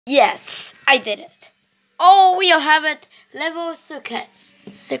Yes, I did it. Oh, we have it. Level success.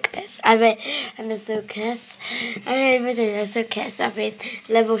 Success. I mean, and the success. I mean, the success. I mean,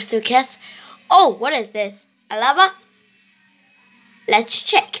 level success. Oh, what is this? A lava? Let's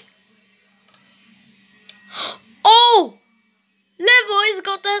check. Oh! Level is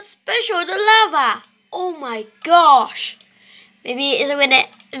got a special the lava. Oh my gosh. Maybe it's with it.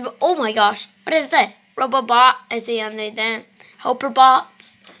 Oh my gosh. What is that? Robobot. Is he under the helper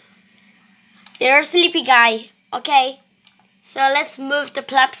bots? There's a sleepy guy. Okay. So let's move the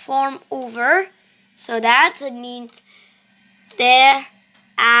platform over. So that's a neat there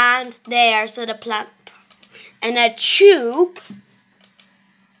and there. So the plant and a tube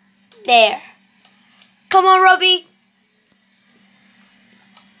there. Come on, Robbie.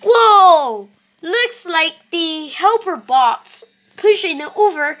 Whoa! Looks like the helper bots pushing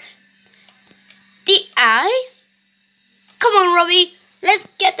over the ice. Come on, Robbie. Let's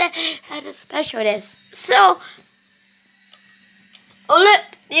get the special this. So, oh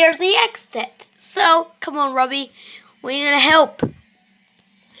look, there's the exit. So, come on, Robbie. We're gonna help.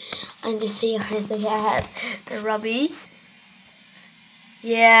 And the sea has the Robbie.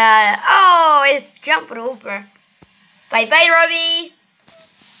 Yeah. Oh, it's jumping over. Bye bye, Robbie.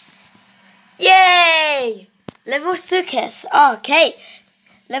 Yay! Level success. Okay.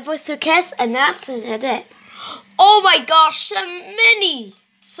 Level success, and that's it. Oh my gosh,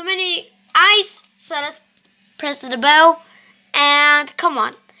 so many eyes. So let's press the bell, and come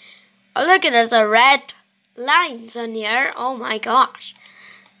on. Oh, look at the red lines on here. Oh my gosh.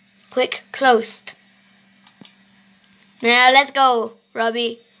 Quick, closed. Now let's go,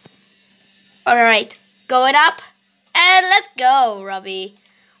 Robbie. Alright, going up, and let's go, Robbie.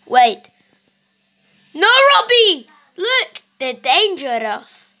 Wait. No, Robbie! Look, they're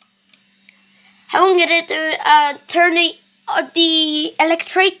dangerous. I'm gonna turn the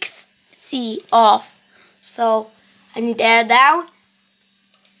electricity off. So, I need air down.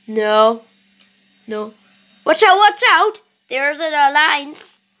 No. Watch out. There's the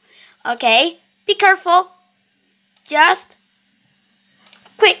lines. Okay, be careful. Just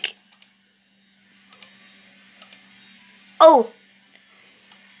quick. Oh,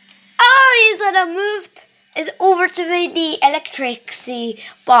 he's gonna move. Is over to the electricity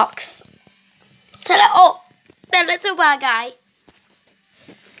box. So that little bad guy.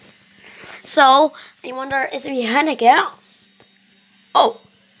 So I wonder is behind a girls. Oh,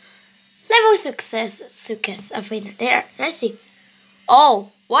 level success. I think there. Let's see.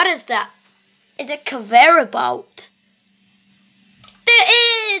 Oh, what is that? Is it conveyor belt? There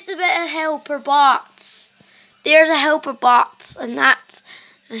is a bit of helper bots. There's a helper bots, and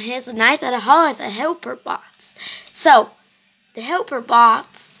here's a nice little horse, a helper bots. So the helper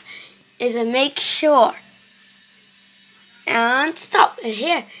bots is a make sure and stop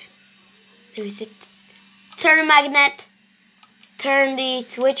here. Let me see. Turn the magnet. Turn the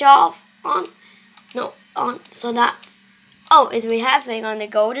switch off. On. No, on. So that. Oh, is we having on the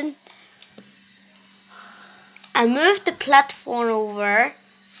golden. I move the platform over.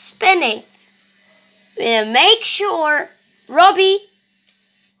 Spinning. Make sure Robbie.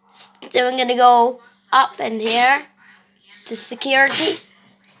 Then we're gonna go up in here to security.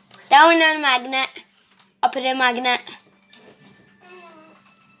 Down in the magnet. Up in the magnet.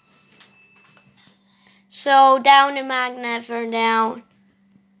 So down the magnet for down.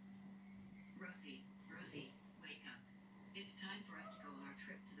 Rosie, wake up. It's time for us to go on our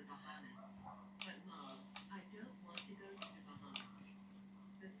trip to the Bahamas. But Mom, I don't want to go to the Bahamas.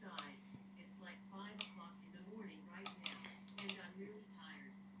 Besides, it's like 5 o'clock in the morning right now, and I'm really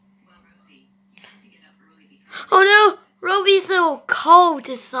tired. Well, Rosie, you have to get up early because... Oh no, Robbie's so cold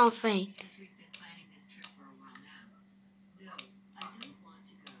or something. Because we've been planning this trip for a while now. No, I don't want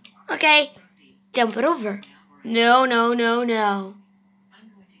to go. Okay. Rosie, Jump it over. No. I'm going to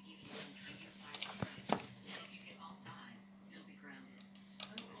give you one tiny 5 seconds, and if you get all 5, you'll be grounded.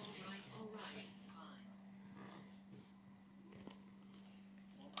 Oh, all right, fine.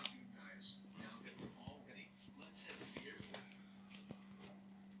 All right, you guys, now that we're all ready, let's head to the airport.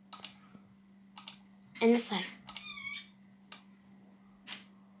 And this side.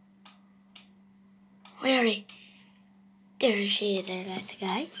 Where are he? There she is, that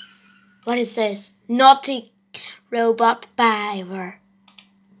guy. What is this? Naughty robot driver.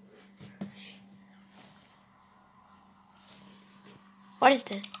 What is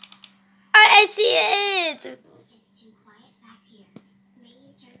this? I see it! It's too quiet back here. May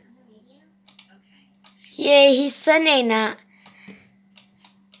you turn on the radio? Okay. Yeah, he's saying that.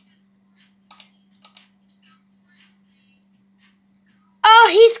 Oh,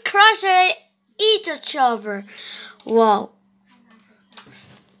 he's crushing each other. Whoa. I got this song.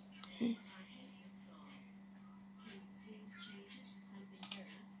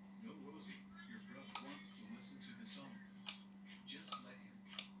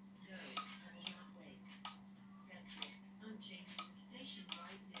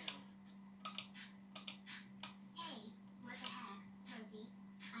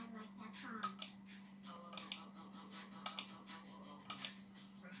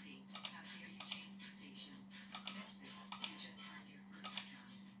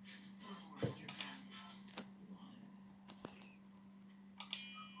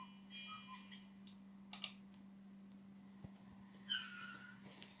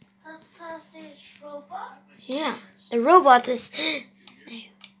 Yeah, the robot is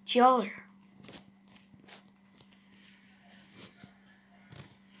Joler.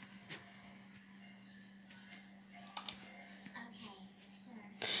 Okay, sir.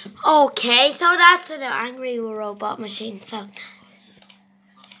 Okay, so that's an angry robot machine. So,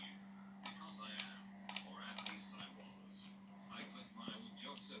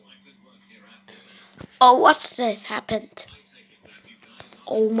 oh, what's this happened?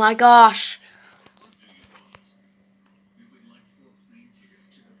 Oh my gosh. We would like 4 plane tickets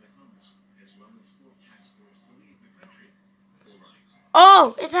to the Bahamas, as well as 4 passports to leave the country. All right.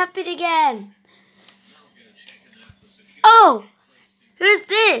 Oh, it's happened again. Now go check and out the security. Oh, who's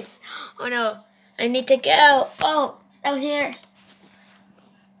this? Oh no, I need to go. Oh, down here.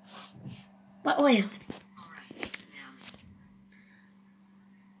 But wait. All right.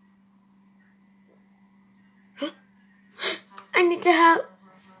 Now. I need to help.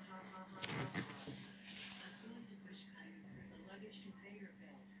 I'm going to push Caillou through the luggage conveyor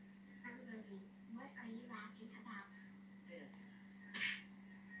belt. Rosie, what are you laughing about? This.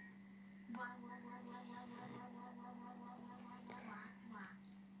 Wah, wah, wah, wah, wah, wah, wah, wah, wah, wah, wah, wah, wah, wah, wah, wah. Oh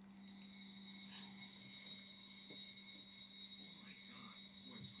my God.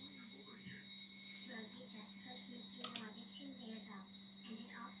 What's going on over here? Rosie just pushed me through the luggage conveyor belt, and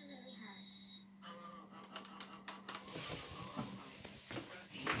it also really hurts.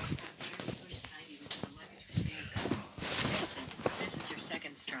 Rosie, how dare you push Caillou into the luggage conveyor belt? Vincent, this is your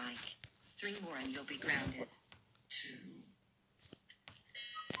second strike. 3 more and you'll be grounded. 2.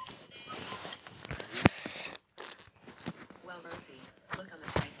 Well, Rosie, look on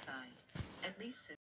the bright side. At least